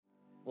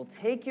Well,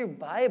 take your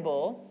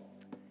Bible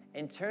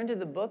and turn to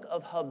the book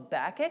of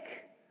Habakkuk.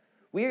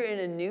 We are in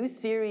a new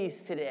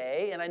series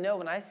today, and I know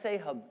when I say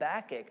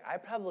Habakkuk, I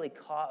probably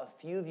caught a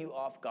few of you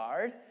off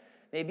guard.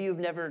 Maybe you've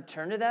never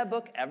turned to that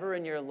book ever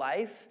in your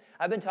life.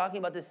 I've been talking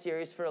about this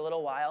series for a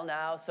little while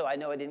now, so I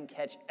know I didn't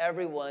catch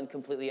everyone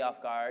completely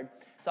off guard.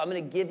 So I'm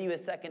going to give you a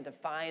second to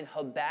find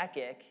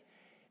Habakkuk.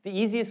 The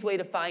easiest way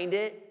to find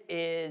it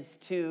is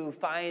to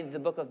find the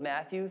book of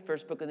Matthew,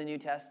 first book of the New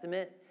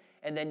Testament,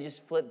 and then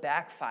just flip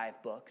back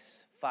 5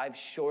 books, 5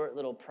 short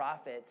little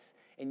prophets,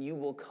 and you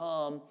will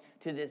come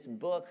to this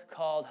book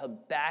called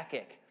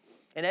Habakkuk.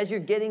 And as you're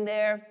getting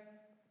there,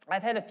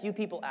 I've had a few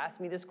people ask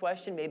me this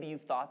question. Maybe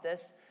you've thought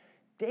this.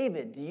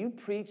 David, do you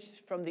preach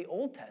from the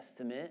Old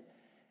Testament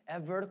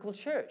at Vertical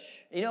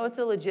Church? You know, it's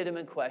a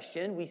legitimate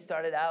question. We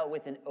started out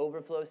with an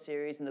overflow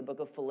series in the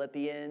book of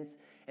Philippians,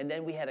 and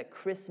then we had a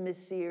Christmas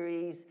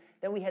series.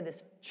 Then we had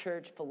this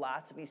church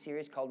philosophy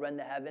series called Rend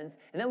the Heavens.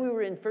 And then we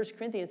were in 1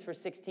 Corinthians for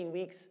 16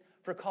 weeks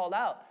for Called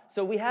Out.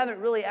 So we haven't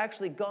really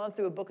actually gone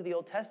through a book of the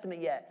Old Testament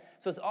yet.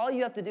 So it's all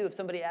you have to do if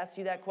somebody asks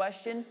you that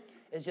question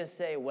is just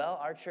say, well,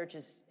 our church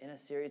is in a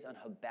series on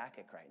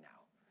Habakkuk right now.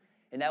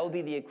 And that would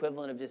be the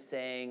equivalent of just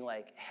saying,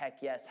 like, heck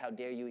yes, how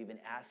dare you even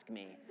ask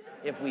me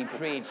if we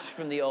preach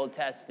from the Old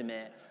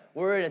Testament.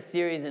 We're in a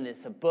series in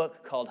this, a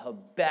book called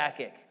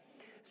Habakkuk.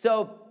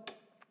 So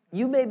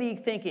you may be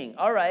thinking,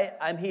 all right,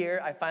 I'm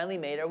here. I finally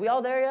made it. Are we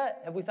all there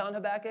yet? Have we found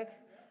Habakkuk?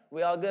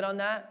 We all good on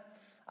that?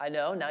 I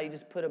know. Now you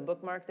just put a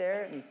bookmark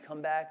there and you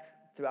come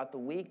back throughout the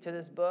week to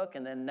this book.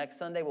 And then next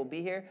Sunday we'll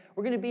be here.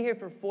 We're going to be here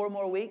for 4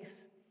 more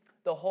weeks,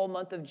 the whole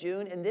month of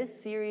June. And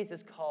this series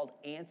is called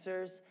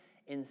Answers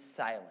in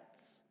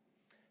Silence.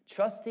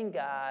 Trusting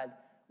God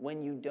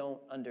when you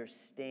don't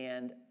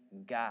understand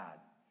God.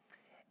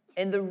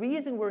 And the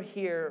reason we're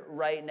here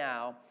right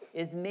now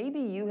is maybe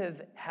you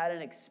have had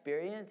an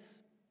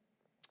experience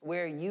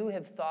where you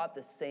have thought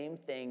the same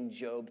thing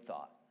Job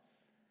thought.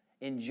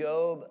 In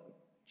Job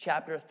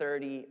chapter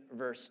 30,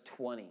 verse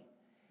 20,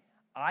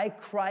 I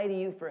cry to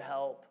you for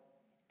help,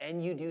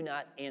 and you do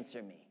not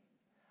answer me.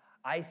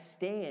 I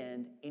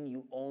stand, and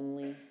you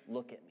only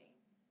look at me.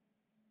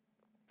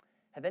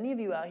 Have any of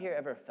you out here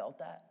ever felt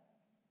that?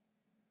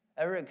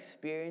 Ever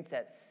experienced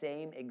that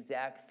same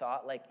exact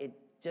thought? Like it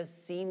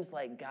just seems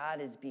like God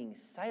is being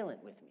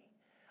silent with me.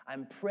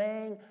 I'm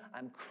praying,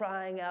 I'm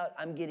crying out,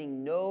 I'm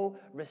getting no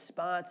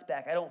response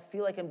back. I don't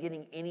feel like I'm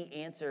getting any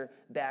answer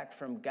back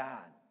from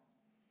God.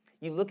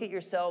 You look at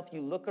yourself,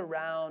 you look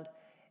around,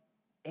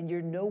 and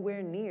you're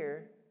nowhere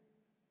near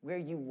where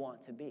you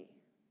want to be,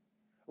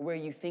 or where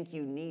you think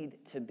you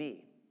need to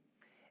be.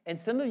 And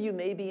some of you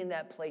may be in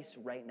that place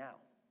right now.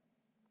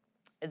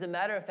 As a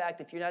matter of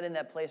fact, if you're not in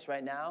that place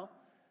right now,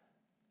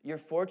 you're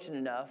fortunate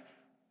enough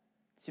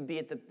to be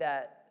at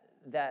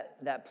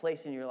that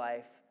place in your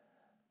life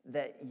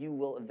that you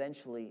will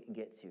eventually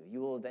get to.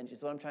 You will eventually.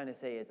 So what I'm trying to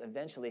say is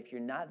eventually, if you're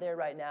not there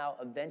right now,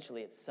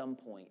 eventually at some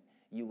point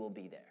you will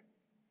be there.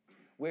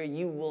 Where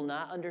you will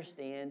not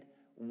understand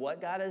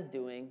what God is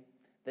doing,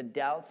 the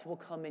doubts will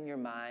come in your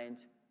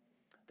mind,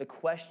 the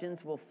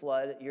questions will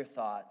flood your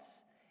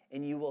thoughts,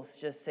 and you will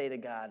just say to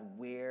God,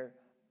 where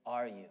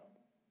are you?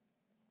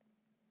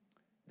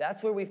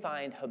 That's where we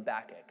find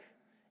Habakkuk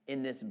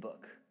in this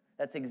book.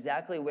 That's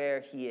exactly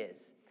where he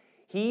is.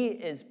 He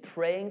is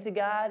praying to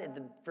God in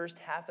the first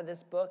half of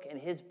this book, and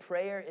his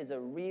prayer is a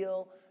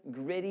real,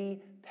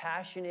 gritty,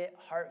 passionate,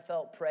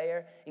 heartfelt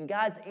prayer. And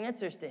God's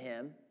answers to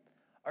him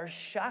are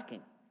shocking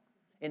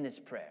in this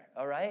prayer,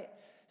 all right?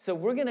 So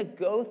we're going to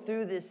go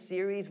through this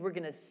series. We're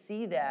going to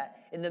see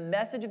that in the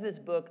message of this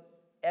book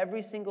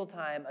every single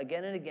time,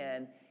 again and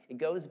again. It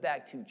goes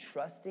back to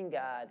trusting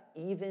God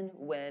even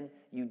when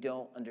you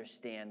don't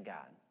understand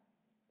God.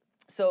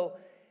 So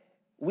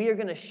we are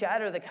going to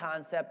shatter the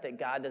concept that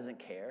God doesn't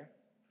care.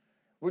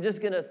 We're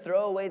just going to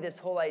throw away this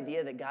whole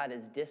idea that God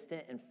is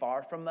distant and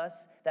far from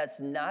us.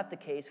 That's not the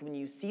case. When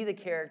you see the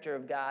character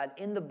of God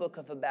in the book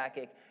of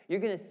Habakkuk,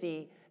 you're going to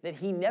see that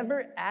he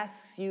never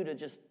asks you to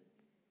just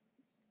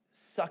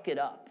suck it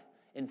up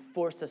and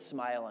force a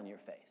smile on your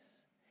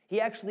face. He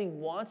actually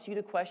wants you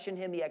to question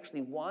him. He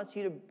actually wants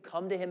you to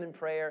come to him in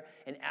prayer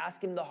and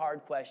ask him the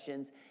hard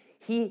questions.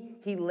 He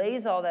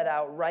lays all that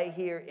out right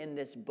here in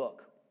this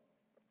book.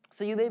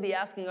 So you may be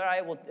asking, all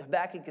right, well,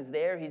 Habakkuk is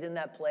there. He's in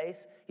that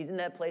place. He's in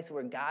that place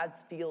where God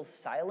feels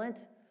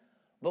silent.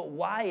 But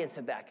why is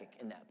Habakkuk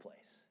in that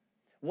place?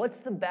 What's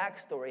the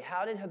backstory?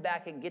 How did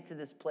Habakkuk get to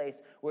this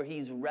place where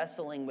he's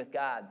wrestling with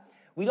God?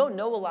 We don't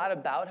know a lot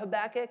about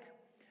Habakkuk.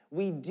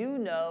 We do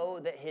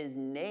know that his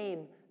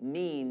name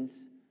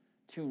means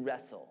to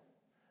wrestle.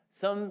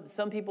 Some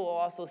people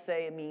also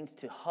say it means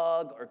to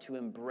hug or to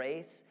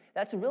embrace.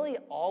 That's really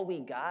all we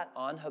got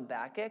on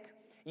Habakkuk.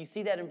 You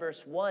see that in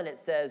verse 1. It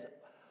says,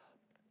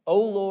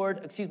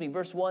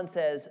 verse 1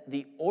 says,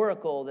 the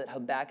oracle that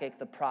Habakkuk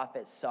the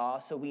prophet saw.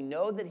 So we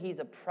know that he's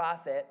a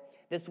prophet.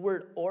 This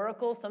word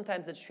oracle,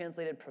 sometimes it's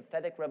translated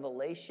prophetic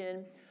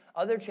revelation.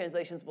 Other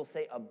translations will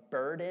say a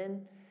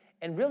burden.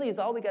 And really is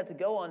all we got to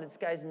go on. This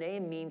guy's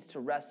name means to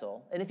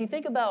wrestle. And if you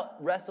think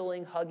about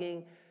wrestling,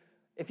 hugging,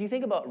 If you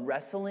think about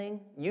wrestling,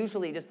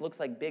 usually it just looks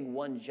like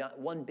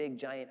one big,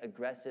 giant,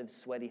 aggressive,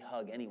 sweaty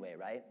hug anyway,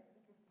 right?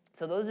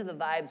 So those are the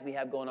vibes we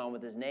have going on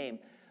with his name.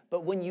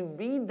 But when you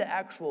read the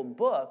actual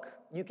book,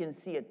 you can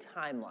see a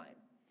timeline.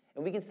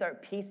 And we can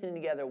start piecing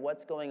together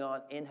what's going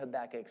on in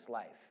Habakkuk's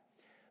life.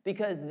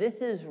 Because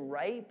this is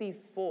right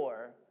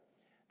before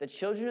the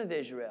children of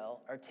Israel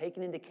are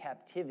taken into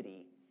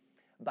captivity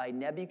by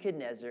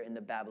Nebuchadnezzar in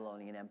the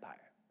Babylonian Empire.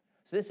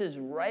 So this is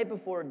right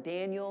before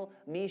Daniel,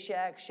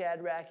 Meshach,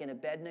 Shadrach, and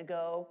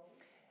Abednego.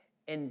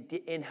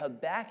 And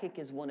Habakkuk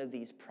is one of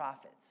these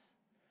prophets.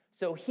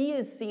 So he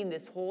has seen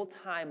this whole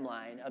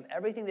timeline of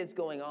everything that's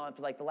going on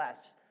for like the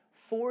last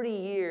 40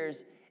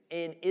 years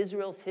in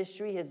Israel's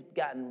history has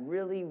gotten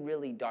really,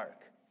 really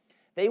dark.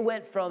 They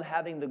went from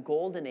having the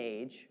golden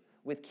age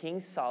with King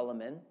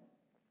Solomon,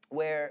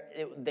 where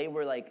they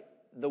were like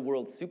the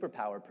world's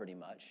superpower pretty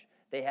much.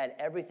 They had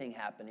everything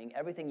happening,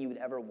 everything you would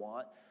ever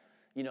want.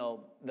 You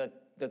know,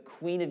 the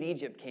Queen of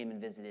Egypt came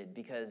and visited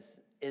because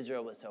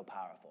Israel was so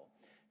powerful.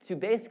 To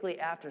basically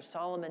after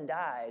Solomon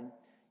died,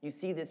 you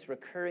see this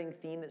recurring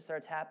theme that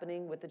starts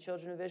happening with the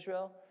children of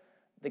Israel.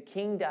 The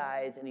king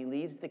dies and he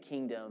leaves the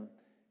kingdom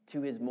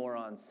to his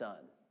moron son.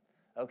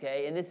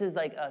 Okay, and this is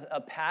like a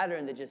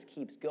pattern that just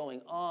keeps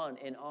going on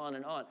and on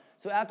and on.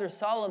 So after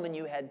Solomon,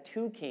 you had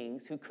two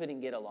kings who couldn't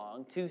get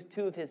along,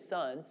 two of his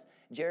sons,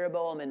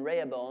 Jeroboam and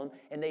Rehoboam,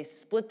 and they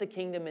split the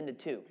kingdom into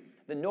two.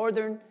 The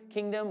northern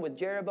kingdom with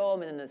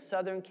Jeroboam and then the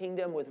southern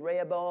kingdom with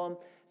Rehoboam.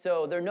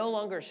 So they're no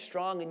longer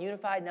strong and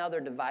unified. Now they're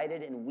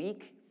divided and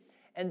weak.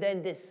 And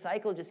then this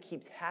cycle just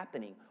keeps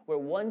happening where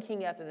one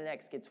king after the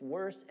next gets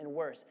worse and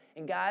worse.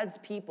 And God's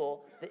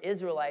people, the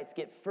Israelites,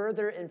 get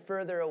further and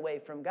further away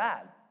from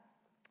God.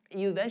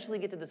 You eventually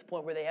get to this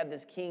point where they have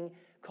this king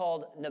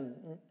called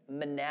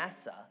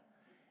Manasseh.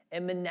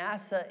 And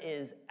Manasseh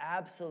is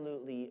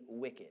absolutely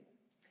wicked.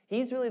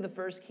 He's really the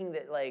first king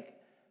that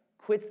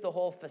quits the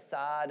whole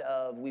facade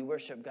of we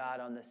worship God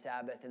on the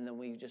Sabbath and then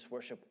we just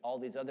worship all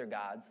these other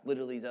gods,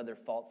 literally these other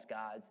false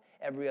gods,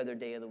 every other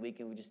day of the week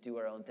and we just do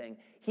our own thing.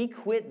 He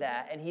quit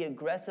that and he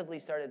aggressively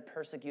started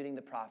persecuting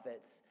the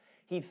prophets.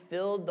 He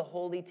filled the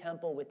holy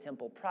temple with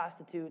temple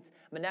prostitutes.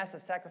 Manasseh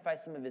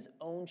sacrificed some of his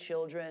own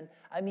children.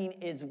 I mean,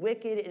 as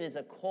wicked and as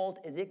occult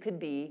as it could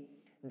be,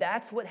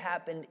 that's what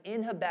happened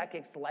in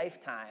Habakkuk's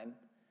lifetime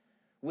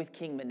with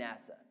King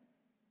Manasseh.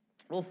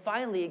 Well,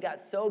 finally, it got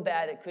so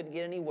bad it couldn't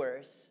get any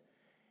worse.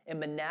 And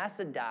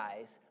Manasseh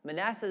dies.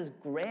 Manasseh's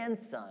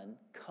grandson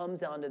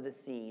comes onto the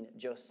scene,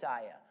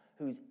 Josiah,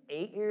 who's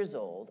 8 years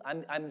old.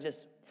 I'm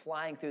just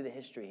flying through the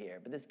history here,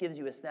 but this gives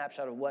you a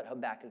snapshot of what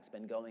Habakkuk's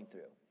been going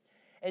through.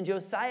 And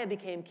Josiah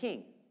became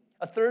king,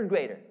 a third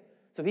grader.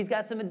 So he's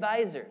got some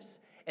advisors.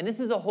 And this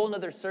is a whole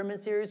other sermon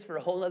series for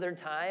a whole other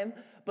time.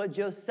 But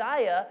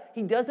Josiah,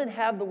 he doesn't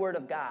have the word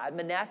of God.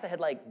 Manasseh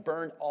had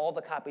burned all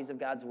the copies of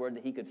God's word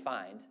that he could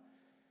find.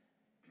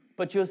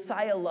 But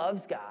Josiah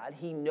loves God.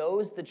 He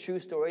knows the true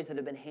stories that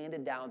have been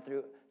handed down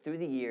through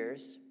the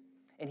years.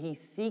 And he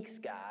seeks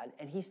God,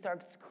 and he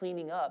starts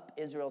cleaning up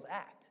Israel's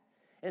act.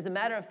 And as a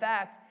matter of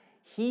fact,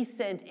 he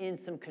sent in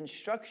some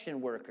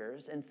construction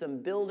workers and some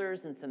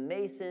builders and some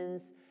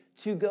masons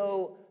to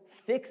go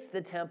fix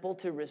the temple,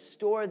 to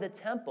restore the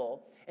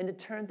temple, and to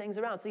turn things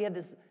around. So you have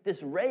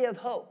this ray of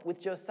hope with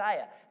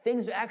Josiah.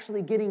 Things are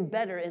actually getting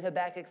better in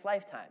Habakkuk's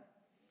lifetime.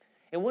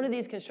 And one of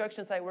these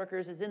construction site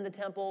workers is in the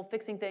temple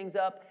fixing things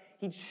up.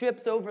 He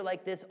trips over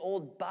this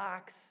old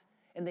box,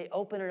 and they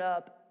open it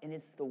up, and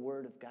it's the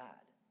Word of God.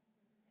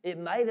 It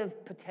might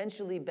have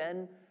potentially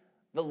been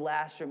the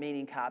last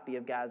remaining copy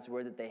of God's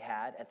word that they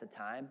had at the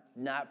time.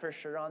 Not for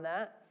sure on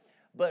that.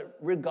 But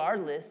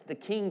regardless, the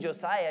king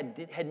Josiah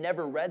had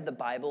never read the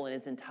Bible in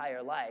his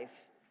entire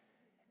life.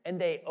 And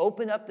they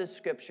open up the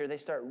scripture. They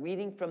start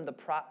reading from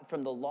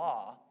the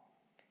law.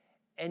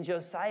 And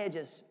Josiah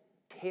just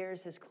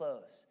tears his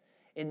clothes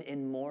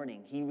in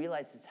mourning. He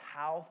realizes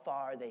how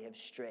far they have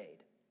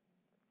strayed.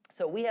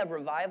 So we have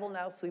revival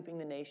now sweeping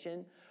the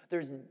nation.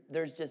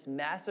 There's just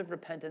massive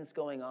repentance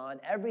going on.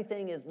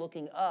 Everything is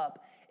looking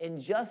up. And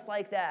just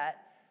like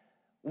that,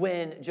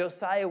 when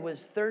Josiah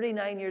was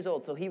 39 years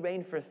old, so he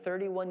reigned for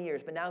 31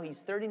 years, but now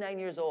he's 39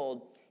 years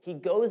old, he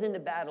goes into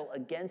battle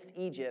against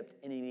Egypt,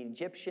 and an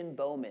Egyptian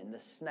bowman, the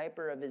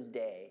sniper of his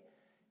day,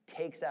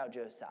 takes out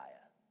Josiah.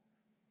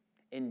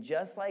 And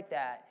just like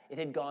that, it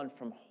had gone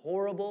from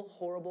horrible,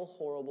 horrible,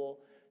 horrible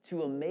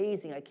to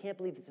amazing, I can't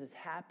believe this is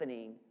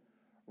happening,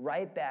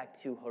 right back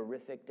to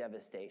horrific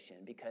devastation,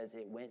 because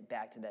it went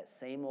back to that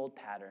same old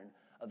pattern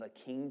of a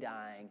king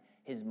dying,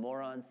 his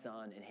moron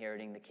son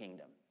inheriting the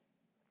kingdom.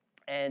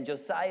 And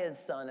Josiah's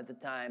son at the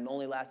time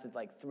only lasted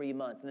 3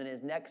 months, and then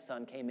his next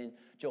son came in,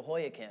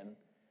 Jehoiakim.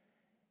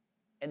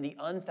 And the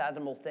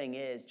unfathomable thing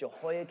is,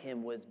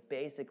 Jehoiakim was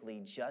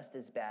basically just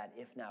as bad,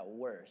 if not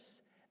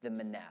worse, than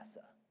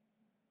Manasseh.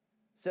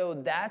 So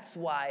that's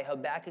why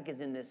Habakkuk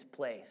is in this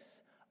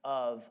place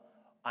of,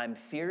 I'm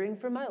fearing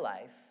for my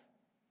life.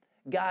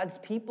 God's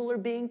people are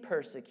being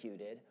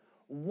persecuted.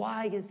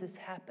 Why is this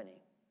happening?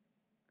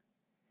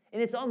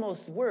 And it's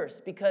almost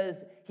worse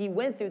because he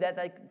went through that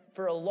like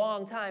for a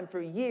long time.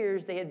 For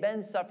years, they had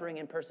been suffering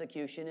in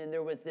persecution, and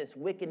there was this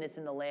wickedness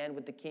in the land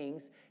with the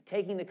kings,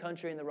 taking the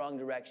country in the wrong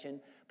direction.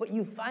 But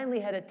you finally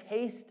had a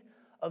taste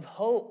of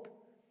hope,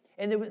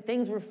 and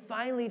things were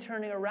finally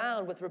turning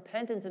around with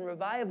repentance and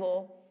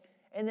revival.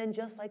 And then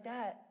just like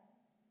that,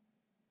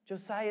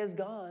 Josiah's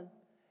gone,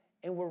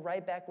 and we're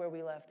right back where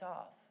we left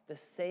off. The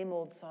same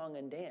old song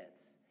and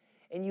dance.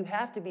 And you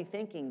have to be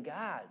thinking,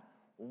 God,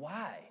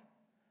 why?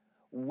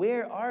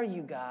 Where are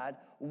you, God?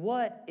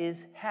 What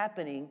is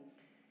happening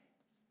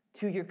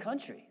to your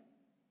country,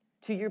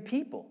 to your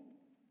people?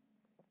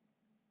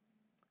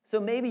 So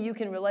maybe you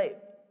can relate.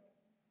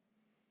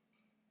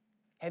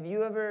 Have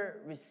you ever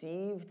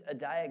received a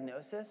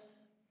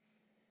diagnosis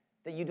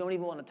that you don't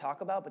even want to talk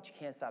about, but you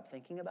can't stop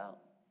thinking about?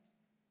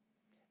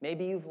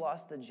 Maybe you've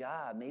lost a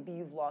job. Maybe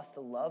you've lost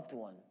a loved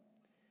one.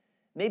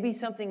 Maybe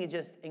something is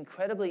just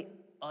incredibly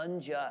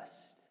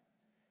unjust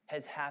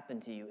has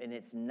happened to you, and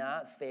it's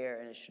not fair,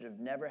 and it should have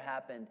never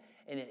happened,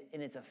 and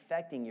it's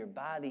affecting your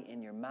body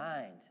and your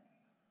mind.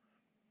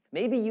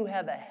 Maybe you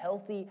have a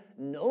healthy,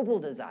 noble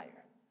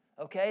desire,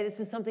 okay?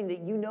 This is something that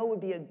you know would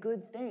be a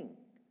good thing.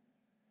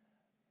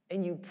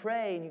 And you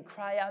pray and you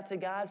cry out to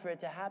God for it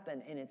to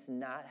happen, and it's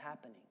not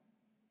happening.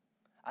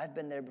 I've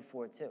been there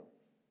before too.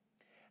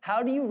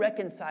 How do you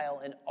reconcile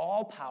an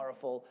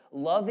all-powerful,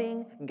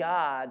 loving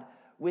God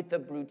with the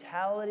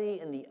brutality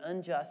and the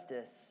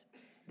injustice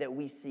that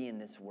we see in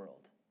this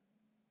world?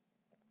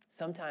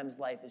 Sometimes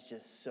life is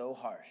just so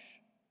harsh.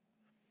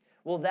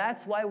 Well,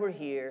 that's why we're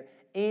here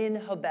in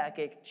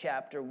Habakkuk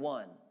chapter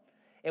 1.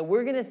 And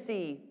we're going to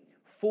see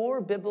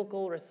 4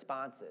 biblical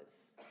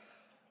responses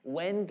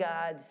when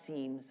God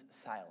seems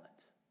silent.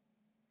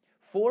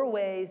 4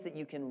 ways that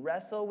you can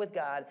wrestle with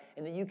God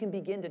and that you can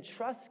begin to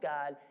trust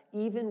God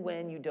even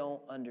when you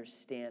don't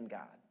understand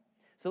God.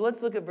 So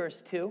let's look at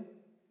verse 2.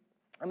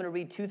 I'm going to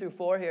read 2 through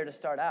 4 here to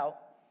start out.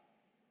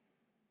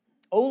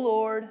 O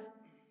Lord,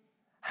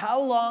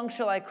 how long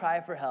shall I cry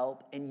for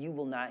help and you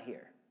will not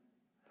hear?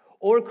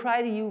 Or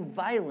cry to you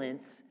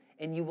violence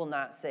and you will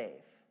not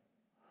save?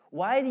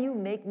 Why do you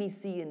make me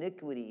see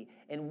iniquity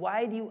and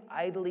why do you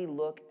idly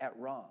look at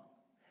wrong?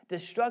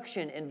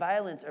 Destruction and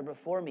violence are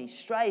before me.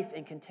 Strife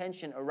and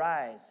contention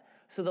arise.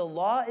 So the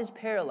law is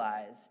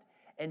paralyzed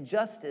and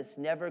justice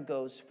never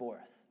goes forth.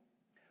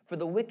 For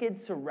the wicked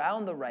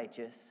surround the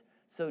righteous,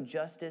 so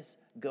justice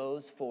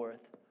goes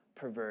forth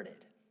perverted.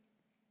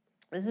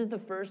 This is the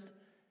first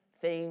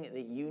thing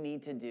that you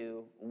need to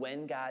do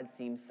when God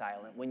seems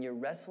silent, when you're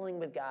wrestling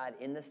with God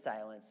in the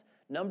silence.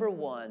 Number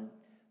 1,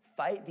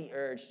 fight the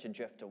urge to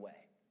drift away.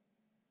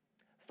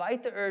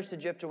 Fight the urge to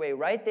drift away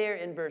right there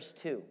in verse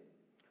 2.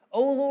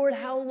 Oh Lord,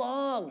 how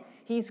long?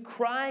 He's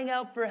crying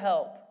out for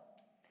help.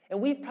 And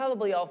we've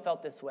probably all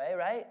felt this way,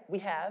 right? We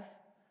have.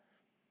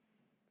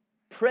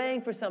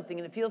 Praying for something,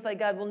 and it feels like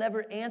God will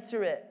never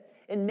answer it.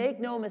 And make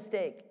no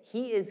mistake,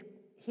 he is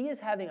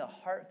having a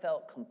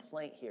heartfelt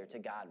complaint here to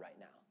God right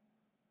now.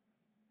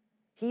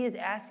 He is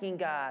asking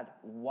God,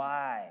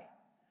 why?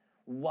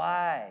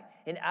 Why?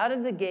 And out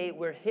of the gate,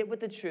 we're hit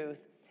with the truth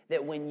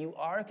that when you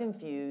are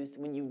confused,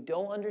 when you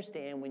don't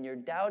understand, when you're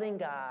doubting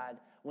God,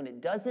 when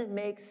it doesn't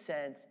make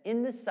sense,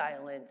 in the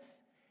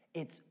silence,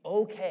 it's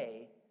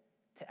okay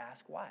to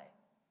ask why.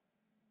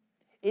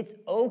 It's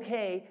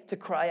okay to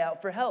cry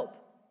out for help.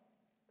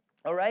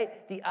 All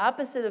right? The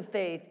opposite of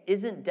faith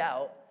isn't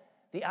doubt.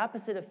 The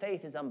opposite of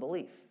faith is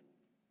unbelief.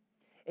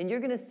 And you're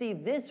going to see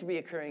this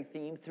reoccurring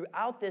theme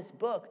throughout this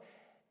book.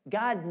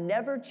 God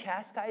never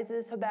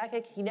chastises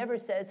Habakkuk. He never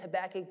says,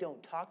 Habakkuk,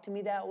 don't talk to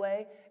me that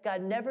way.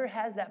 God never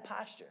has that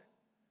posture.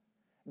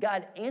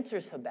 God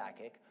answers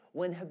Habakkuk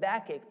when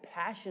Habakkuk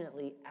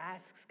passionately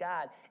asks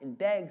God and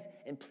begs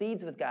and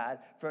pleads with God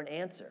for an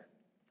answer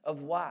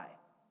of why.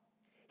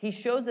 He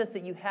shows us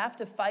that you have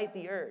to fight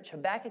the urge.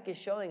 Habakkuk is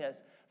showing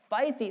us,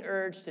 fight the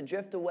urge to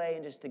drift away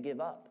and just to give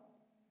up.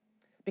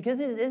 Because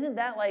isn't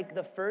that like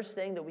the first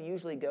thing that we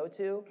usually go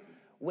to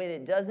when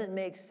it doesn't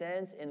make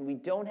sense and we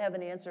don't have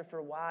an answer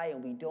for why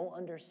and we don't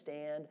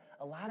understand?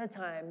 A lot of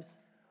times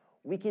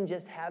we can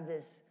just have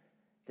this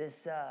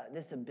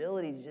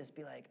ability to just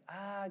be like,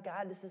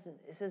 God, this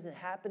isn't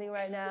happening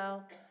right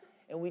now.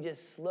 And we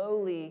just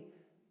slowly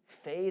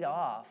fade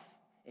off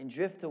and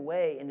drift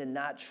away into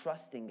not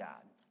trusting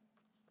God.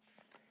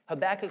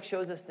 Habakkuk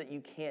shows us that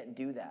you can't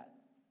do that.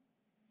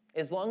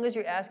 As long as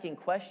you're asking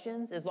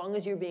questions, as long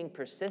as you're being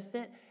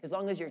persistent, as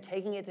long as you're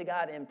taking it to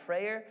God in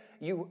prayer,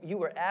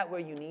 you are at where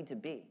you need to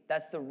be.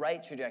 That's the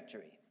right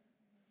trajectory.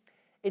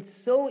 It's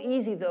so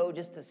easy, though,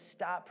 just to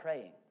stop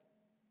praying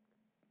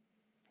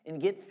and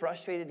get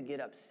frustrated, to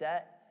get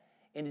upset,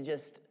 and to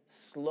just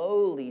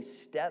slowly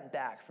step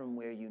back from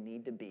where you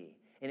need to be.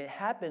 And it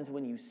happens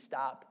when you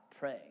stop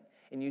praying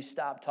and you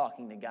stop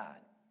talking to God.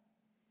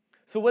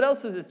 So what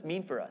else does this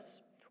mean for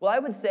us? Well, I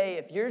would say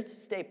if you're to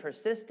stay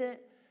persistent,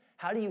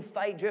 how do you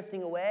fight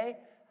drifting away?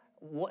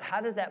 How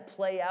does that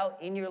play out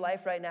in your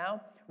life right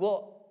now?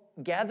 Well,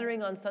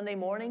 gathering on Sunday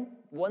morning,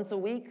 once a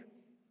week,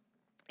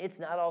 it's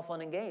not all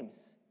fun and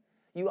games.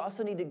 You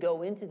also need to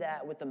go into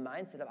that with the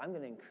mindset of, I'm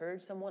going to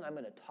encourage someone, I'm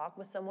going to talk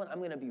with someone, I'm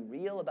going to be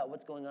real about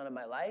what's going on in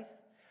my life.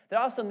 That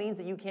also means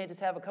that you can't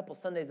just have a couple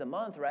Sundays a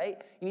month, right?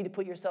 You need to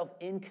put yourself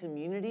in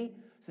community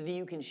so that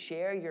you can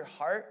share your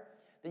heart,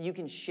 that you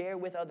can share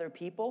with other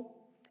people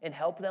and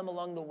help them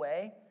along the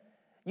way.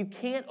 You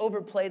can't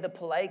overplay the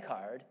polite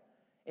card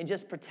and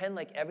just pretend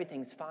like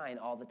everything's fine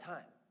all the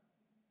time.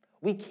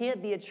 We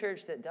can't be a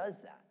church that does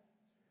that.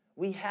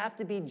 We have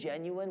to be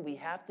genuine. We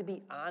have to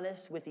be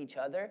honest with each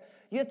other.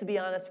 You have to be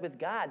honest with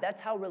God. That's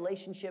how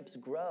relationships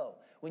grow,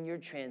 when you're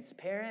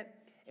transparent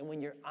and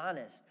when you're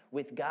honest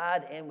with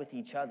God and with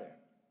each other.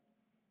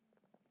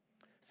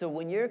 So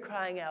when you're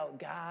crying out,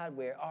 God,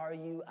 where are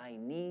you? I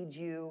need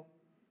you.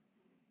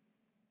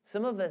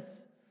 Some of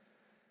us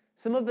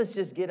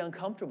just get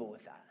uncomfortable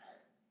with that.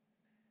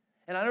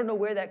 And I don't know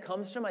where that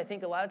comes from. I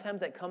think a lot of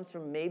times that comes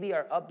from maybe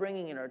our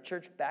upbringing and our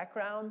church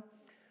background.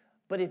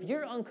 But if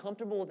you're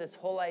uncomfortable with this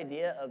whole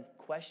idea of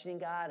questioning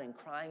God and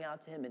crying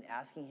out to him and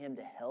asking him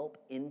to help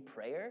in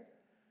prayer,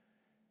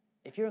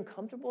 if you're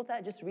uncomfortable with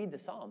that, just read the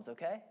Psalms,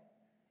 okay?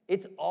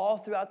 It's all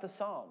throughout the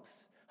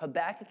Psalms.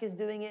 Habakkuk is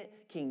doing it.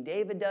 King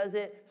David does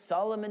it.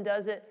 Solomon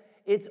does it.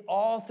 It's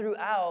all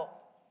throughout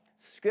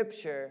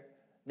Scripture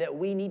that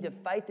we need to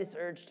fight this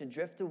urge to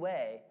drift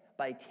away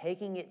by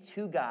taking it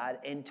to God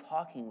and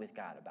talking with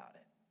God about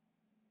it.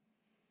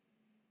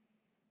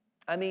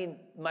 I mean,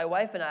 my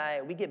wife and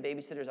I, we get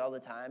babysitters all the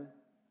time,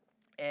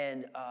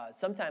 and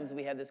sometimes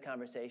we have this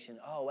conversation,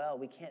 oh, well,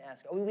 we can't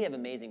ask. Oh, we have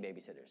amazing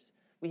babysitters.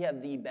 We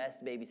have the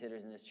best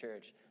babysitters in this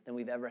church than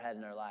we've ever had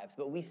in our lives,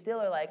 but we still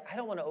are like, I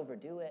don't want to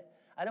overdo it.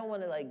 I don't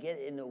want to get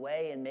in the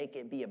way and make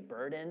it be a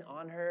burden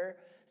on her.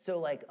 So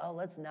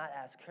let's not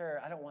ask her.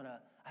 I don't want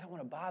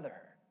to bother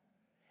her.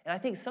 And I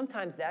think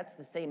sometimes that's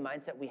the same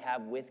mindset we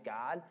have with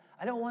God.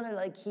 I don't want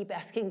to keep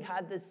asking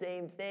God the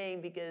same thing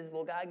because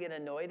will God get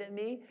annoyed at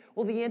me?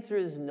 Well, the answer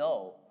is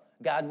no.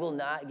 God will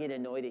not get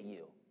annoyed at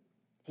you.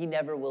 He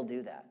never will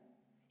do that.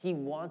 He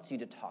wants you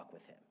to talk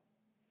with him.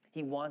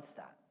 He wants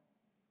that.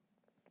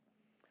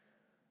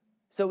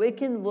 So it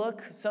can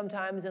look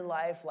sometimes in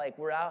life like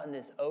we're out in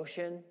this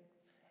ocean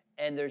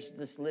and there's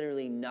just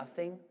literally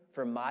nothing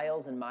for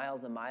miles and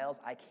miles and miles.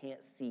 I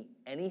can't see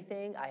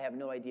anything. I have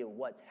no idea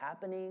what's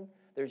happening.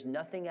 There's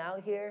nothing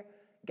out here.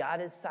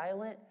 God is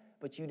silent,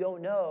 but you don't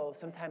know.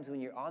 Sometimes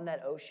when you're on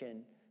that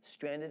ocean,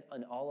 stranded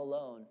and all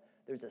alone,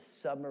 there's a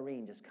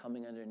submarine just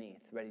coming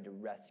underneath, ready to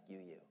rescue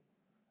you,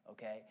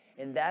 okay?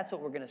 And that's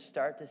what we're going to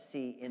start to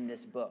see in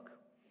this book.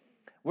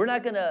 I'm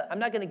not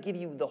going to give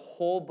you the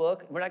whole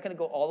book. We're not going to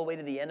go all the way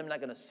to the end. I'm not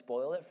going to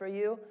spoil it for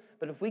you.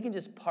 But if we can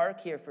just park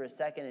here for a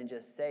second and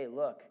just say,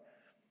 look,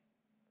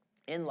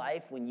 in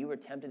life, when you are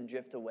tempted to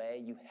drift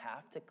away, you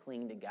have to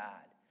cling to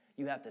God.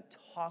 You have to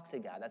talk to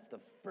God. That's the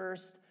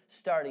first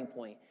starting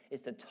point,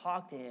 is to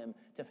talk to him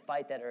to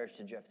fight that urge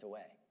to drift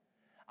away.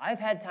 I've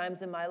had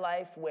times in my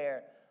life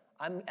where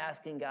I'm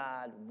asking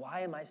God,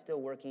 why am I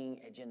still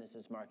working at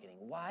Genesis Marketing?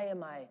 Why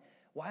am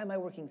I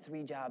working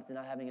 3 jobs and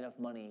not having enough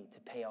money to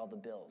pay all the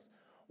bills?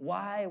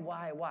 Why?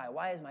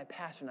 Why is my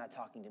pastor not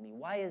talking to me?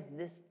 Why is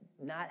this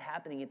not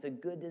happening? It's a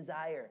good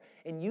desire.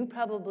 And you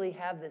probably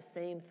have the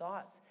same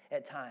thoughts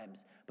at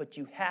times, but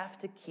you have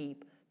to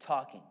keep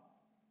talking.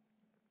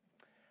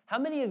 How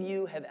many of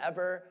you have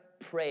ever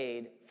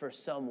prayed for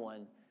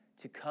someone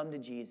to come to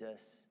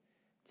Jesus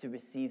to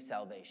receive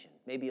salvation?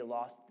 Maybe a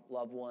lost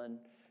loved one.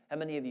 How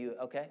many of you,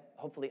 okay,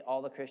 hopefully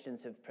all the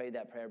Christians have prayed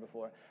that prayer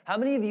before. How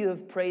many of you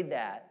have prayed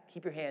that?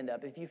 Keep your hand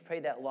up if you've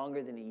prayed that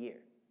longer than a year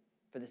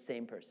for the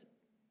same person.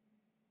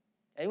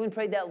 Anyone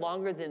prayed that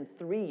longer than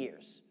 3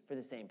 years for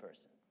the same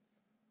person?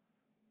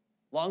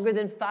 Longer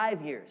than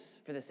 5 years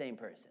for the same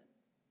person?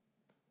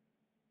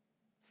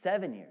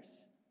 7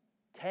 years?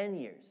 10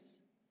 years?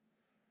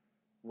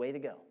 Way to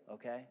go,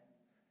 okay?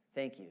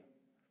 Thank you.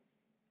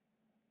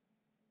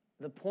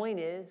 The point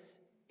is,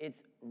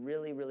 it's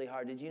really, really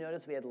hard. Did you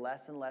notice we had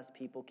less and less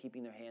people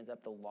keeping their hands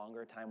up the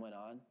longer time went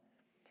on?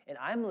 And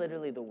I'm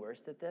literally the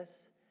worst at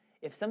this.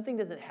 If something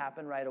doesn't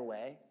happen right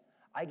away,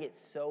 I get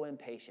so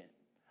impatient.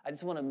 I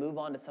just want to move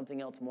on to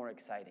something else more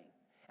exciting.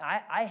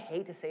 And I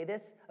hate to say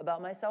this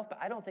about myself, but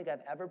I don't think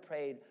I've ever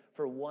prayed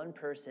for one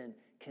person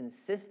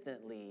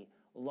consistently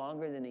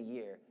longer than a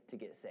year to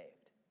get saved.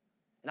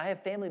 And I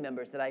have family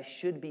members that I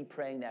should be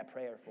praying that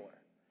prayer for.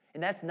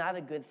 And that's not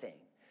a good thing.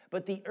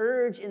 But the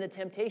urge and the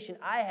temptation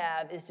I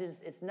have is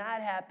just, it's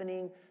not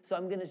happening, so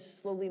I'm going to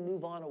slowly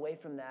move on away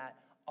from that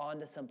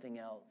onto something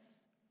else.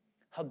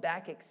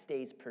 Habakkuk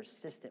stays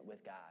persistent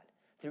with God.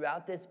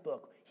 Throughout this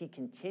book, he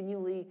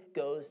continually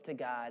goes to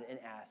God and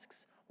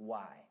asks,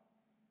 why?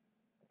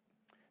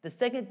 The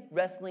second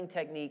wrestling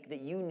technique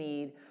that you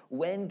need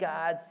when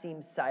God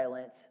seems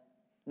silent,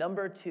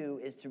 number 2,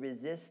 is to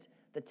resist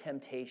the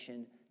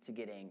temptation to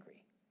get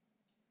angry.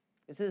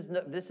 This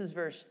is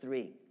verse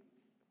 3.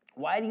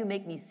 Why do you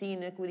make me see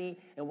iniquity,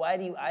 and why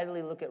do you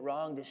idly look at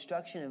wrong?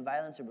 Destruction and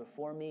violence are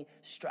before me.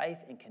 Strife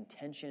and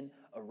contention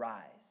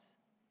arise.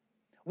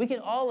 We can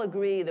all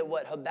agree that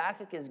what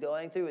Habakkuk is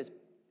going through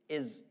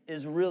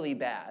is really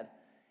bad.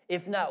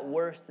 if not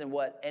worse than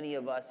what any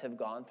of us have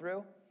gone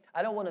through.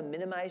 I don't want to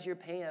minimize your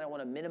pain. I don't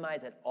want to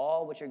minimize at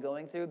all what you're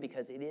going through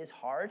because it is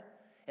hard,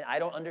 and I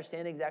don't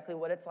understand exactly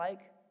what it's like.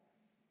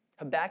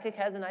 Habakkuk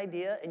has an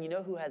idea, and you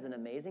know who has an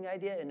amazing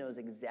idea and knows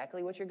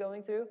exactly what you're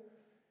going through?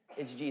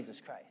 It's Jesus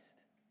Christ.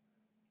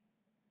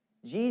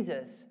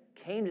 Jesus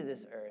came to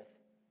this earth,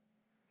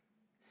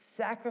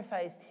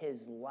 sacrificed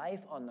his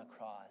life on the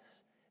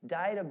cross,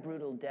 died a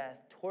brutal death,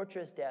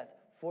 torturous death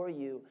for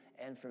you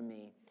and for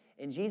me.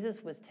 And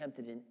Jesus was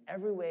tempted in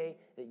every way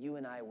that you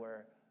and I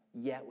were,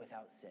 yet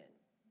without sin.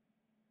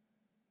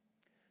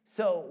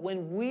 So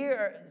when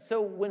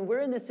we're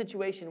in this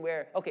situation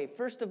where, okay,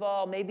 first of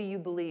all, maybe you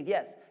believe,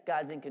 yes,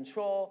 God's in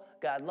control,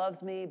 God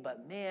loves me,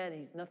 but man,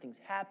 nothing's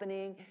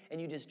happening,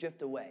 and you just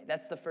drift away.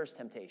 That's the first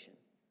temptation.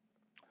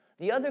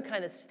 The other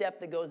kind of step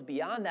that goes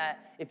beyond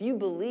that, if you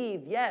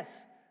believe,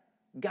 yes,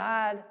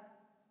 God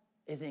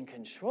is in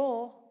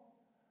control,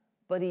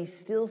 but he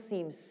still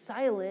seems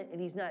silent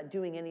and he's not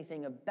doing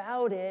anything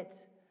about it,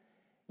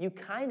 you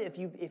kind of,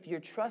 if you're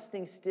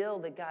trusting still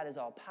that God is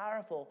all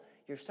powerful,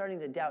 you're starting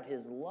to doubt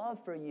his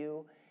love for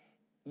you,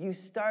 you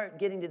start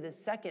getting to this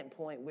second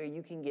point where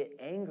you can get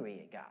angry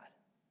at God.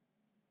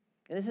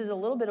 And this is a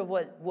little bit of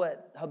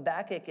what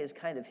Habakkuk is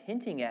kind of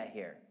hinting at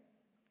here.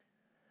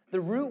 The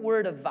root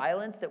word of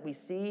violence that we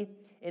see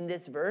in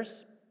this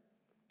verse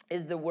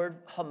is the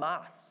word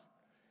Hamas.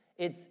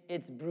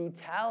 It's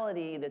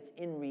brutality that's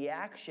in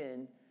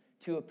reaction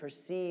to a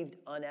perceived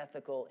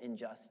unethical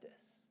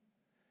injustice.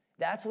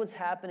 That's what's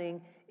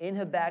happening in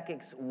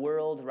Habakkuk's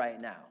world right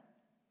now.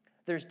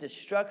 There's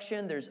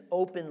destruction, there's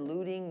open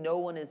looting, no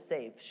one is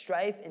safe.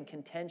 Strife and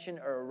contention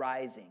are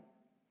arising,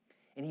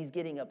 and he's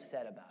getting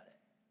upset about it.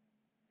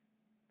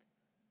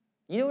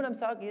 You know what I'm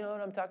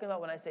talking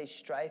about when I say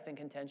strife and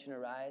contention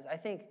arise? I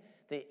think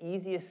the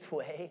easiest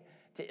way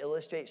to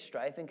illustrate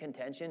strife and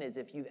contention is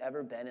if you've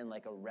ever been in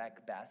like a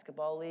rec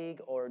basketball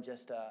league or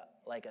just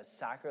like a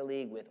soccer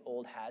league with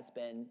old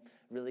has-been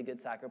really good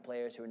soccer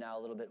players who are now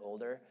a little bit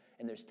older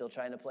and they're still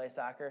trying to play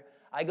soccer.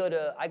 I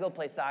go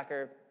play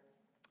soccer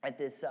at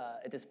this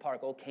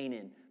park, Old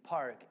Canaan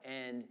Park,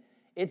 and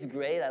it's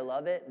great. I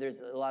love it. There's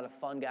a lot of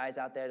fun guys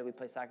out there that we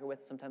play soccer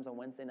with sometimes on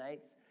Wednesday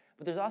nights.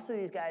 But there's also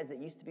these guys that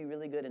used to be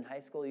really good in high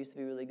school, used to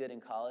be really good in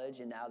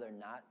college, and now they're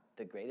not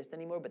the greatest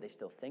anymore, but they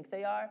still think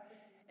they are.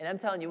 And I'm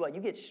telling you what,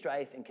 you get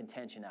strife and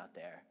contention out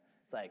there.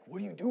 It's like,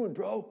 what are you doing,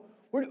 bro?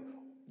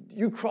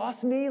 You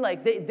cross me?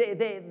 Like,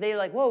 they're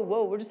like,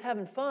 whoa, we're just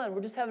having fun.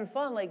 We're just having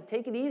fun. Like,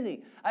 take it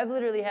easy. I've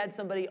literally had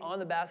somebody on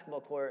the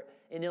basketball court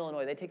in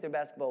Illinois. They take their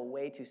basketball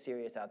way too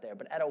serious out there.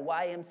 But at a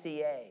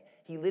YMCA,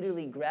 he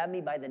literally grabbed me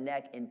by the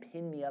neck and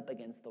pinned me up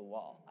against the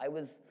wall. I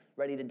was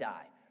ready to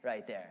die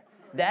right there.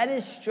 That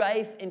is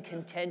strife and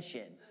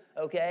contention,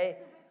 okay?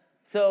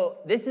 So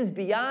this is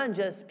beyond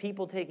just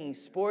people taking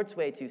sports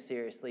way too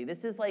seriously.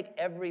 This is like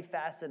every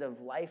facet of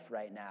life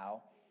right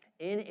now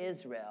in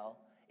Israel.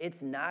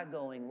 It's not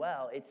going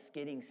well. It's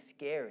getting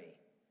scary.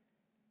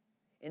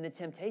 And the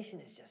temptation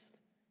is just,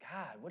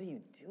 God, what are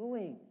you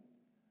doing?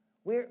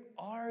 Where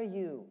are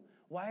you?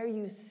 Why are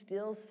you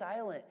still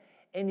silent?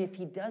 And if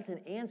he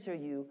doesn't answer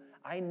you,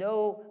 I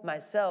know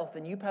myself,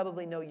 and you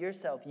probably know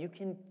yourself, you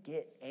can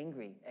get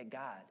angry at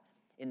God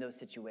in those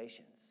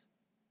situations.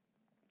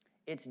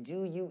 It's,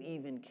 do you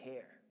even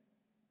care?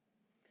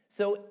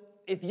 So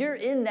if you're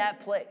in that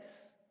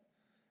place,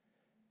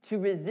 to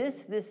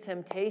resist this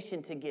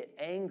temptation to get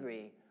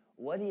angry,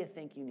 what do you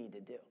think you need to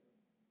do?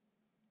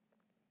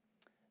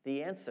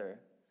 The answer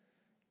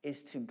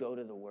is to go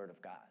to the Word of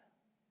God.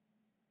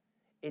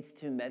 It's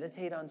to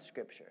meditate on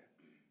Scripture.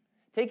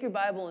 Take your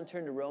Bible and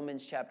turn to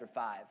Romans chapter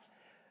 5.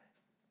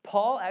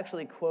 Paul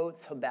actually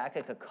quotes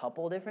Habakkuk a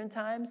couple different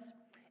times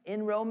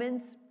in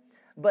Romans,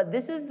 but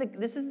this is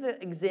the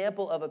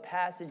example of a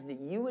passage that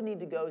you would need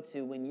to go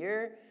to when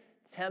you're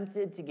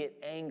tempted to get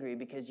angry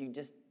because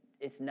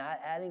it's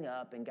not adding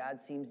up and God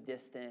seems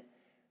distant.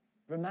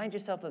 Remind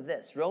yourself of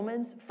this.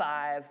 Romans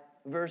 5,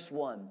 verse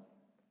 1.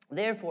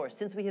 Therefore,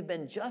 since we have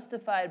been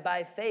justified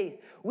by faith,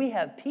 we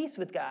have peace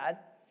with God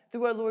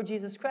through our Lord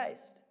Jesus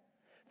Christ.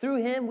 Through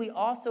him, we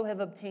also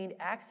have obtained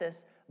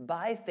access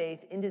by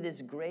faith into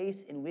this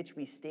grace in which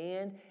we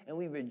stand, and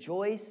we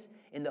rejoice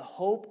in the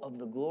hope of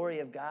the glory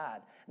of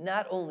God.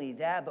 Not only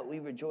that, but we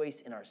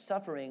rejoice in our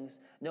sufferings,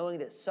 knowing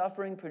that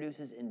suffering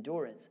produces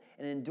endurance,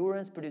 and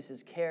endurance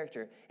produces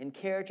character, and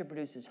character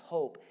produces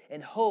hope.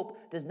 And hope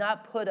does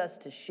not put us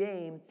to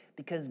shame,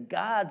 because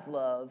God's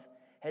love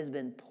has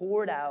been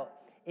poured out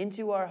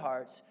into our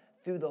hearts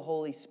through the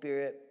Holy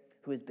Spirit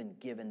who has been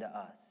given to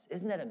us.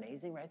 Isn't that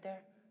amazing right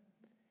there?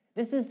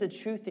 This is the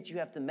truth that you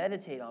have to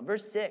meditate on.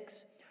 Verse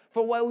 6,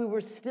 for while we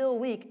were still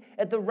weak,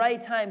 at the right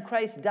time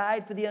Christ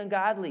died for the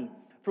ungodly.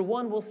 For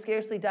one will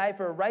scarcely die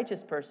for a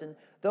righteous person,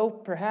 though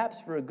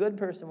perhaps for a good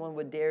person one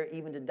would dare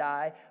even to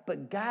die.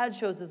 But God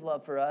shows his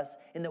love for us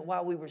in that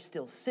while we were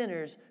still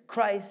sinners,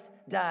 Christ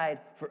died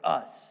for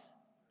us.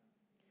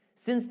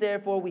 Since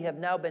therefore we have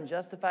now been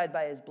justified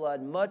by his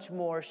blood, much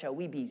more shall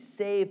we be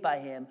saved by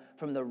him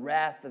from the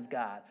wrath of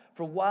God.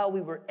 For while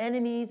we were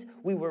enemies,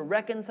 we were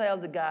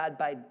reconciled to God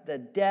by the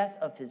death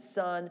of his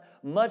Son.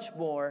 Much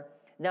more,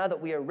 now that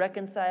we are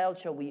reconciled,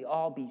 shall we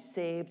all be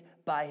saved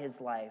by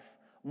his life.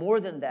 More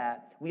than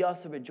that, we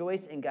also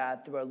rejoice in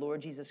God through our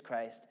Lord Jesus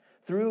Christ,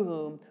 through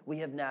whom we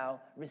have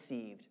now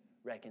received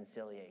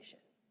reconciliation.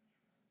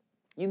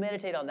 You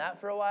meditate on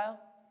that for a while.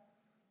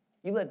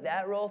 You let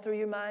that roll through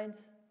your mind.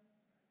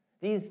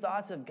 These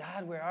thoughts of,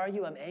 God, where are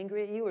you? I'm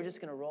angry at you, are just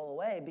going to roll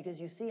away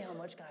because you see how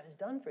much God has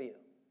done for you.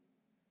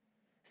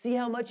 See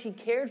how much he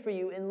cared for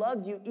you and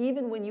loved you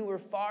even when you were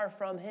far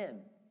from him.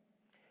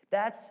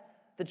 That's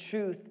the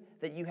truth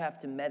that you have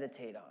to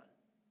meditate on.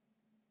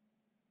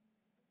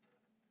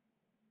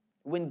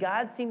 When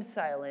God seems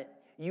silent,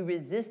 you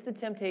resist the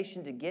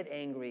temptation to get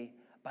angry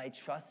by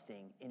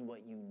trusting in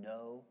what you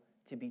know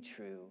to be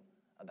true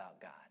about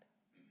God.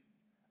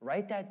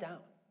 Write that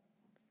down.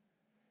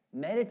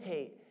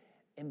 Meditate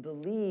and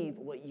believe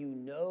what you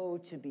know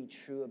to be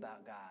true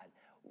about God.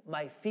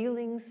 My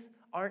feelings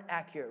aren't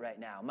accurate right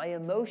now. My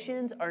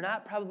emotions are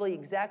not probably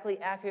exactly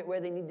accurate where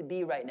they need to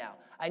be right now.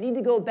 I need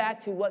to go back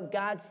to what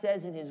God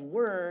says in his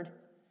word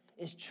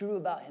is true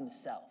about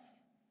himself.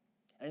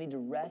 I need to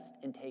rest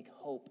and take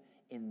hope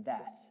in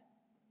that.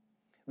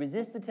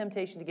 Resist the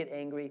temptation to get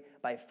angry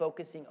by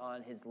focusing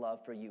on his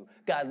love for you.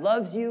 God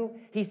loves you.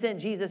 He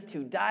sent Jesus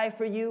to die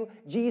for you.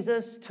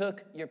 Jesus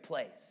took your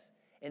place.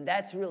 And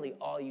that's really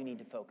all you need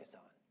to focus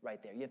on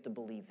right there. You have to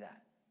believe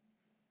that.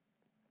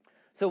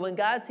 So when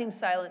God seems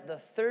silent, the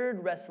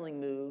third wrestling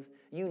move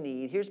you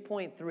need, here's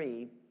point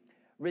 3,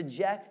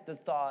 reject the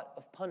thought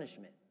of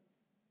punishment.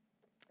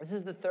 This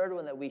is the third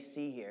one that we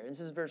see here.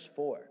 This is verse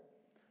 4.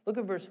 Look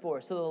at verse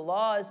 4. So the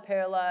law is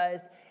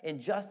paralyzed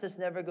and justice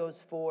never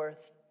goes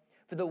forth.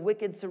 For the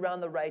wicked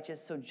surround the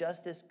righteous, so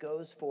justice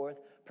goes forth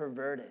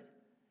perverted.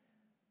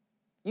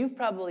 You've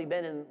probably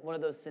been in one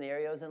of those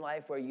scenarios in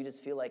life where you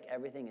just feel like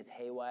everything is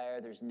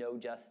haywire, there's no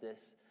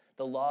justice,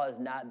 the law is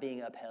not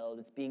being upheld,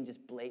 it's being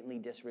just blatantly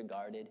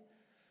disregarded.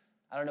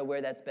 I don't know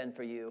where that's been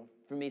for you.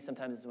 For me,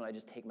 sometimes it's when I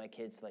just take my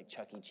kids to like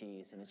Chuck E.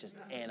 Cheese and it's just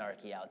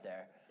anarchy out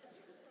there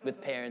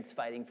with parents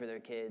fighting for their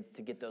kids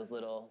to get those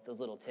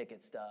little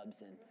ticket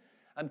stubs. And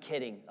I'm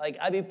kidding.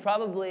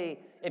 Probably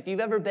if you've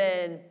ever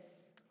been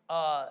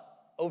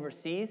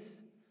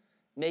overseas,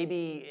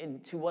 maybe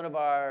into one of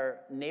our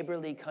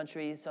neighborly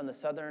countries on the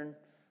southern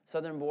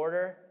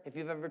border, if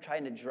you've ever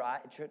tried to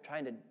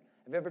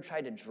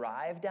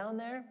drive down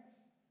there,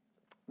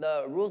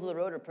 the rules of the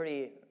road are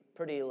pretty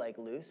like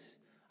loose,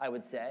 I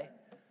would say.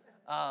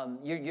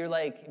 You're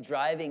like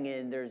driving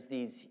in, there's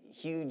these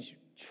huge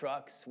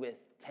trucks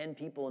with 10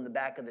 people in the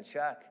back of the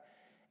truck,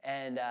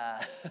 and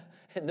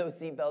no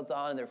seatbelts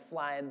on, and they're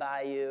flying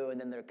by you, and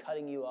then they're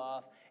cutting you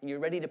off, and you're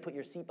ready to put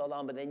your seatbelt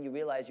on, but then you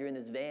realize you're in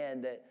this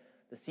van that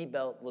the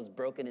seatbelt was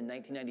broken in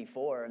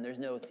 1994, and there's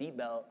no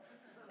seatbelt,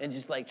 and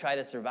just like try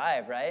to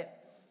survive, right?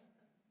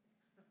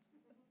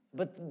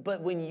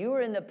 But when you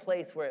are in the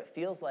place where it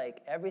feels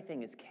like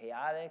everything is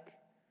chaotic,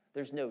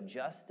 there's no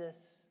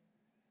justice,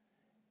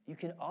 you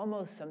can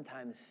almost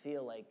sometimes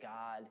feel like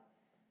God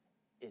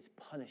is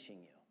punishing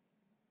you.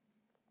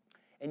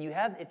 And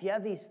if you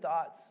have these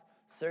thoughts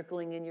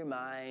circling in your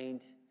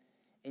mind,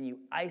 and you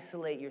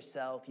isolate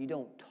yourself, you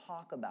don't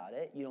talk about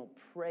it, you don't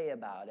pray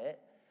about it,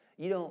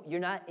 you're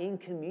not in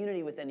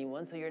community with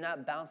anyone, so you're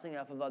not bouncing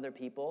off of other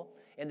people,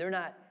 and they're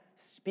not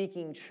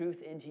speaking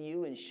truth into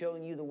you and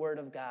showing you the word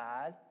of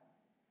God,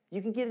 you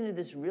can get into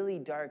this really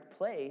dark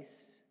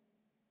place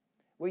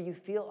where you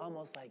feel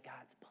almost like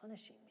God's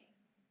punishing me.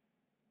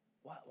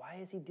 Why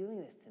is he doing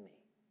this to me?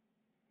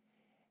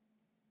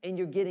 And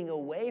you're getting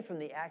away from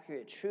the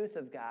accurate truth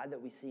of God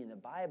that we see in the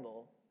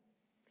Bible,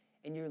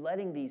 and you're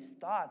letting these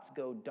thoughts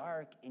go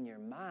dark in your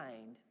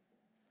mind,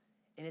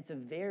 and it's a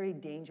very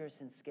dangerous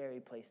and scary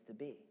place to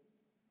be.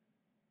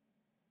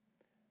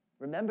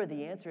 Remember,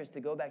 the answer is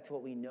to go back to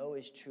what we know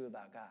is true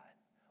about God,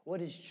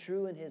 what is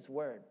true in his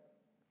word.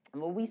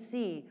 And when we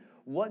see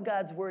what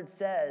God's word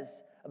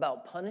says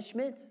about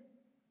punishment,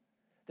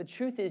 the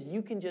truth is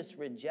you can just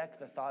reject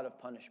the thought of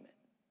punishment.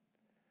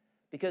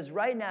 Because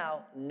right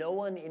now, no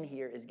one in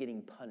here is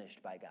getting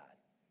punished by God.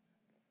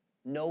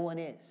 No one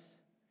is.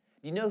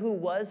 Do you know who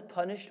was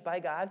punished by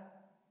God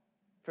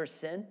for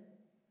sin?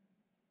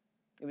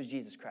 It was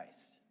Jesus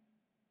Christ.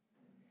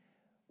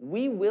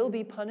 We will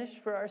be punished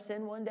for our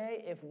sin one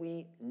day if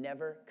we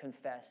never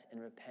confess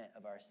and repent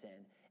of our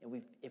sin,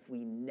 and if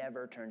we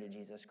never turn to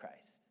Jesus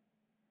Christ.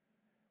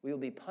 We will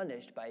be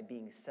punished by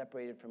being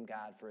separated from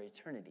God for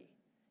eternity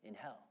in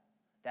hell.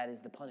 That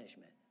is the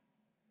punishment.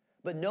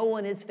 But no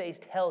one has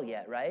faced hell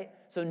yet, right?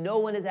 So no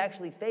one has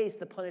actually faced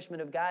the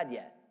punishment of God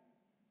yet.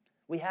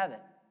 We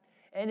haven't.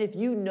 And if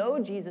you know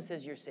Jesus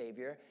as your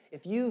Savior,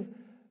 if you've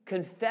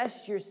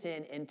confessed your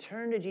sin and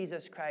turned to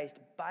Jesus Christ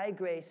by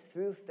grace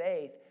through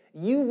faith,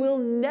 you will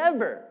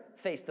never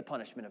face the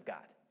punishment of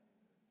God.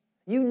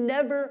 You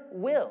never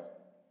will.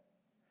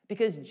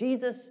 Because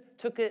Jesus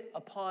took it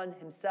upon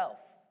himself.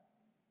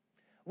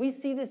 We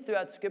see this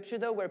throughout Scripture,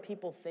 though, where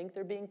people think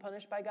they're being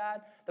punished by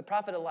God. The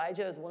prophet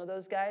Elijah is one of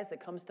those guys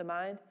that comes to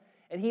mind.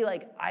 And he,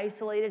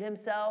 isolated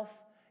himself.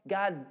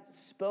 God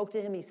spoke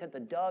to him. He sent the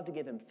dove to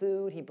give him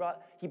food. He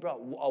brought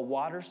a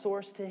water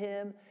source to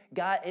him.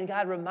 God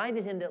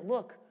reminded him that,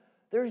 look,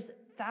 there's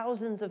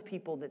thousands of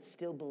people that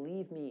still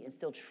believe me and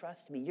still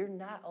trust me. You're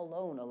not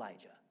alone,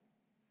 Elijah.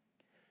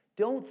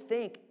 Don't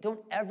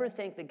ever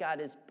think that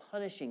God is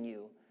punishing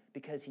you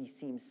because he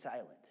seems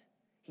silent.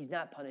 He's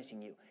not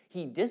punishing you.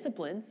 He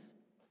disciplines.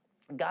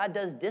 God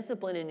does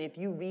discipline, and if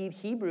you read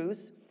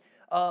Hebrews,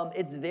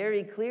 it's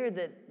very clear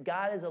that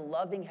God is a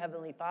loving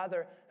Heavenly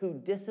Father who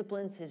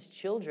disciplines his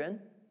children.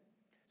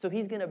 So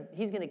he's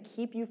gonna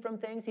keep you from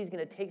things. He's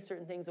gonna take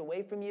certain things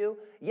away from you.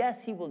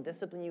 Yes, he will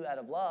discipline you out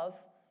of love.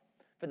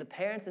 For the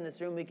parents in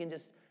this room, we can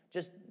just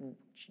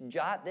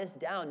jot this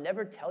down.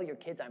 Never tell your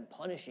kids, I'm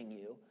punishing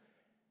you,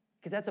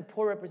 because that's a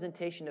poor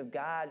representation of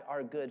God,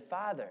 our good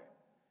Father.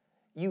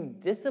 You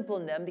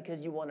discipline them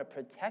because you want to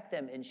protect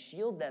them and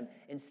shield them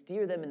and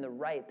steer them in the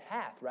right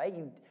path, right?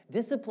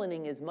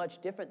 Disciplining is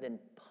much different than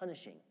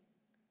punishing.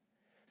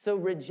 So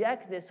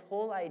reject this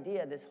whole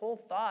idea, this whole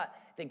thought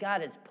that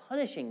God is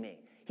punishing me.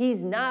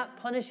 He's not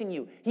punishing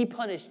you. He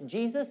punished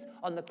Jesus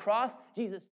on the cross. Jesus